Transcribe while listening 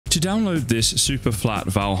To download this super flat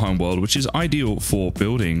Valheim world, which is ideal for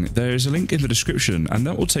building, there is a link in the description and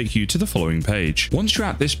that will take you to the following page. Once you're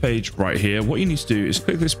at this page right here, what you need to do is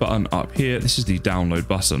click this button up here. This is the download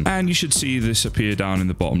button, and you should see this appear down in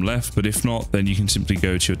the bottom left, but if not, then you can simply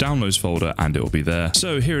go to your downloads folder and it will be there.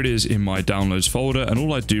 So here it is in my downloads folder, and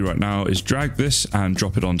all I do right now is drag this and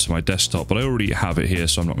drop it onto my desktop, but I already have it here,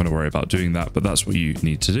 so I'm not going to worry about doing that, but that's what you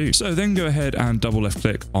need to do. So then go ahead and double left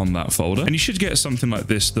click on that folder, and you should get something like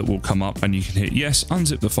this that will come up, and you can hit yes,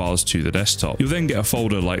 unzip the files to the desktop. You'll then get a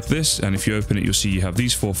folder like this, and if you open it, you'll see you have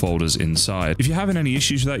these 4 folders inside. If you're having any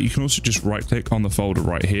issues with that, you can also just right click on the folder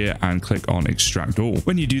right here and click on extract all.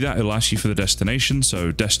 When you do that, it'll ask you for the destination,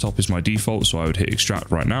 so desktop is my default, so I would hit extract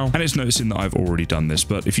right now, and it's noticing that I've already done this,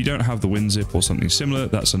 but if you don't have the WinZip or something similar,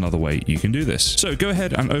 that's another way you can do this. So go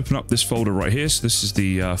ahead and open up this folder right here. So this is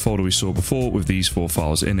the folder we saw before with these 4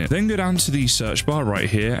 files in it. Then go down to the search bar right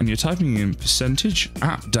here, and you're typing in percentage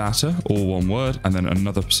app data, all one word, and then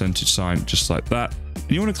another percentage sign just like that.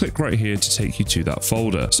 And you want to click right here to take you to that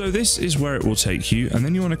folder. So this is where it will take you, and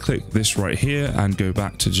then you want to click this right here and go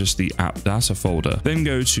back to just the app data folder. Then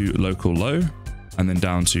go to local low, and then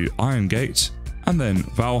down to Iron Gate, and then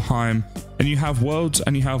Valheim, and you have worlds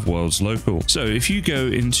and you have worlds local. So if you go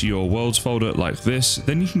into your worlds folder like this,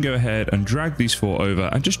 then you can go ahead and drag these 4 over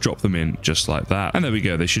and just drop them in just like that. And there we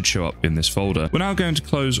go, they should show up in this folder. We're now going to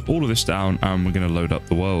close all of this down and we're going to load up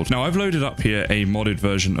the world. Now I've loaded up here a modded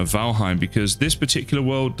version of Valheim because this particular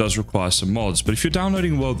world does require some mods, but if you're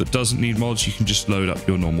downloading a world that doesn't need mods, you can just load up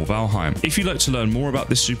your normal Valheim. If you'd like to learn more about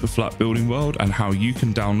this super flat building world and how you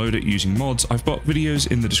can download it using mods, I've got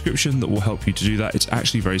videos in the description that will help you to do that. It's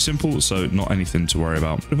actually very simple, so not anything to worry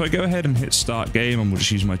about. If I go ahead and hit start game, and we'll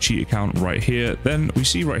just use my cheat account right here, then we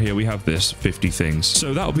see right here we have this 50 things.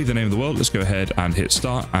 So that'll be the name of the world. Let's go ahead and hit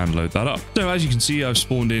start and load that up. So as you can see, I've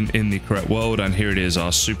spawned in the correct world, and here it is,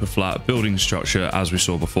 our super flat building structure as we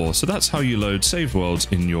saw before. So that's how you load saved worlds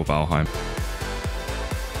in your Valheim.